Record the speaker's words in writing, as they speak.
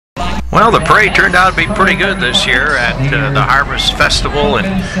Well, the parade turned out to be pretty good this year at the Harvest Festival in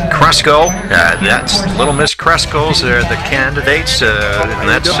Cresco. That's Little Miss Cresco's the candidates, and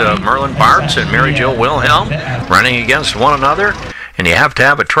that's Merlin Bartz and Mary Jill Wilhelm running against one another. And you have to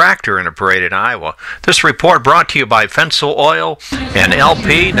have a tractor in a parade in Iowa. This report brought to you by Fensel Oil and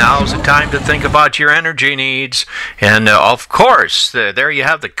LP. Now's the time to think about your energy needs. And of course, there you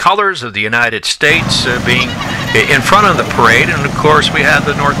have the colors of the United States being in front of the parade. And of course, we have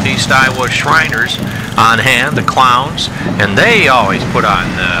the Northeast Iowa Shriners on hand, the clowns, and they always put on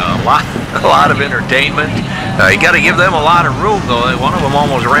a lot of entertainment. You got to give them a lot of room, though. One of them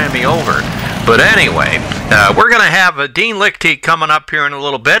almost ran me over. But anyway, we're going to have Dean Lichty coming up here in a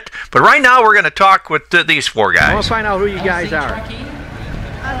little bit. But right now, we're going to talk with these four guys. I want to find out who you guys are.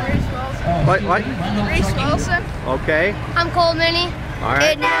 I'm Reese Wilson. What? Reese Wilson. Okay. I'm Cole Minnie. All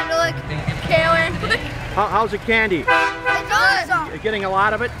right. Aiden Handelick. Kaylin. How's the candy? It's awesome. You getting a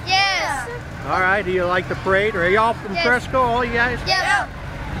lot of it? Yes. All right. Do you like the parade? Are y'all from Cresco, all you guys? Yeah.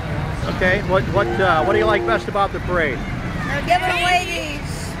 Okay. What do you like best about the parade? They're giving away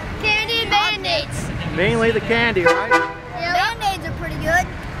these candy and Band-Aids. Mainly the candy, right? Yeah. Band-Aids are pretty good.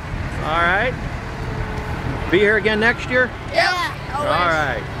 All right. Be here again next year? Yeah. All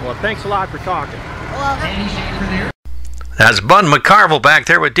right. Well, thanks a lot for talking. That's Bud McCarville back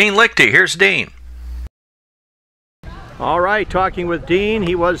there with Dean Lichty. Here's Dean. All right, talking with Dean.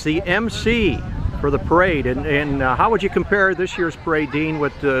 He was the MC for the parade, and how would you compare this year's parade, Dean,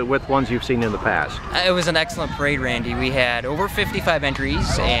 with ones you've seen in the past? It was an excellent parade, Randy. We had over 55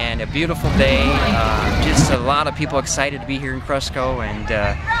 entries and a beautiful day. Just a lot of people excited to be here in Cresco and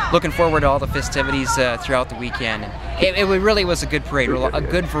looking forward to all the festivities throughout the weekend. It really was a good parade, a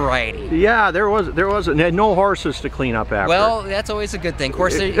good variety. Yeah, there was no horses to clean up after. Well, that's always a good thing. Of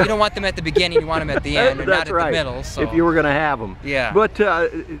course, you don't want them at the beginning, you want them at the end, or not at the middle. So. If you were going to have them. Yeah. But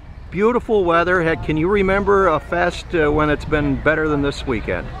beautiful weather. Can you remember a fest when it's been better than this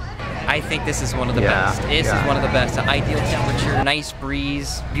weekend? I think this is one of the best. This is one of the best. An ideal temperature, nice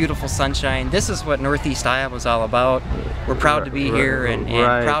breeze, beautiful sunshine. This is what Northeast Iowa is all about. We're proud to be here and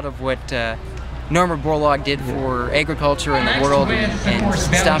proud of what Norman Borlaug did for agriculture in the world and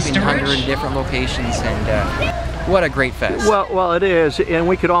stopping hunger in different locations. And what a great fest. Well, it is, and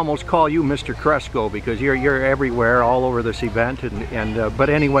we could almost call you Mr. Cresco because you're everywhere, all over this event. And but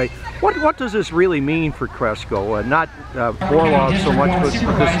anyway, what does this really mean for Cresco? Not Borlaug so much, but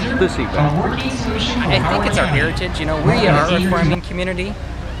this event. I think it's our heritage. You know, we are a farming community.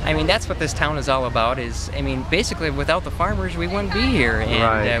 I mean, that's what this town is all about. I mean, basically, without the farmers, we wouldn't be here,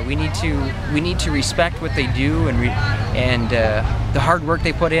 and we need to respect what they do and the hard work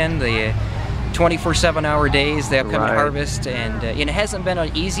they put in, the 24/7-hour days, the upcoming harvest, and it hasn't been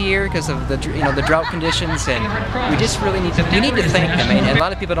an easy year because of the the drought conditions, and we just really need to thank them. And a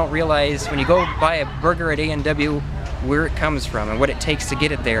lot of people don't realize when you go buy a burger at A&W where it comes from and what it takes to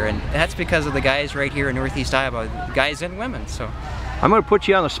get it there, and that's because of the guys right here in Northeast Iowa, guys and women. So. I'm going to put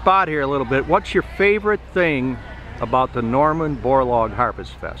you on the spot here a little bit. What's your favorite thing about the Norman Borlaug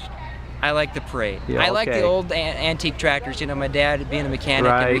Harvest Fest? I like the parade. Yeah, I like the old antique tractors. You know, my dad being a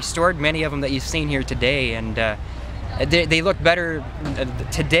mechanic and restored many of them that you've seen here today, and they look better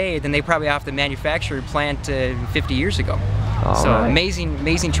today than they probably off the manufacturer plant 50 years ago. So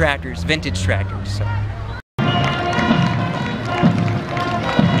amazing tractors, vintage tractors. So.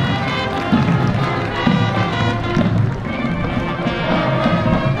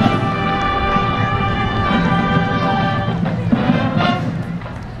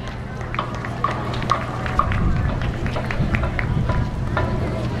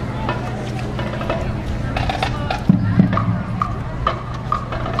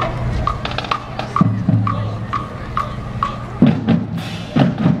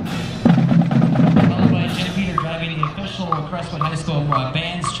 Cresco High School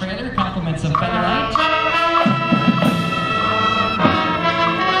band's trailer, compliments of Featherlight.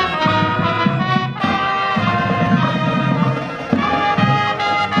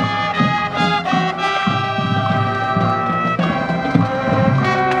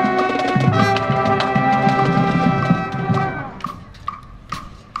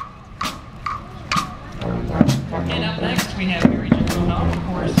 And up next we have Mary Jo Wilhelm, of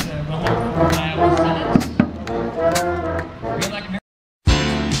course, Wilhelm from Iowa Senate.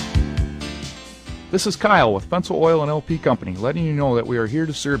 This is Kyle with Fensel Oil and LP Company, letting you know that we are here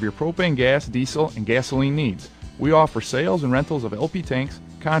to serve your propane gas, diesel, and gasoline needs. We offer sales and rentals of LP tanks,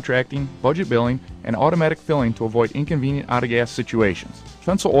 contracting, budget billing, and automatic filling to avoid inconvenient out-of-gas situations.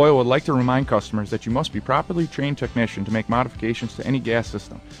 Fensel Oil would like to remind customers that you must be properly trained technician to make modifications to any gas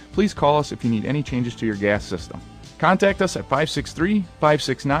system. Please call us if you need any changes to your gas system. Contact us at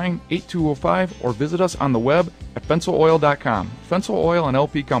 563-569-8205 or visit us on the web at fenceloil.com. Fensel Oil and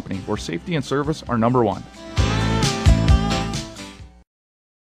LP Company, where safety and service are number one.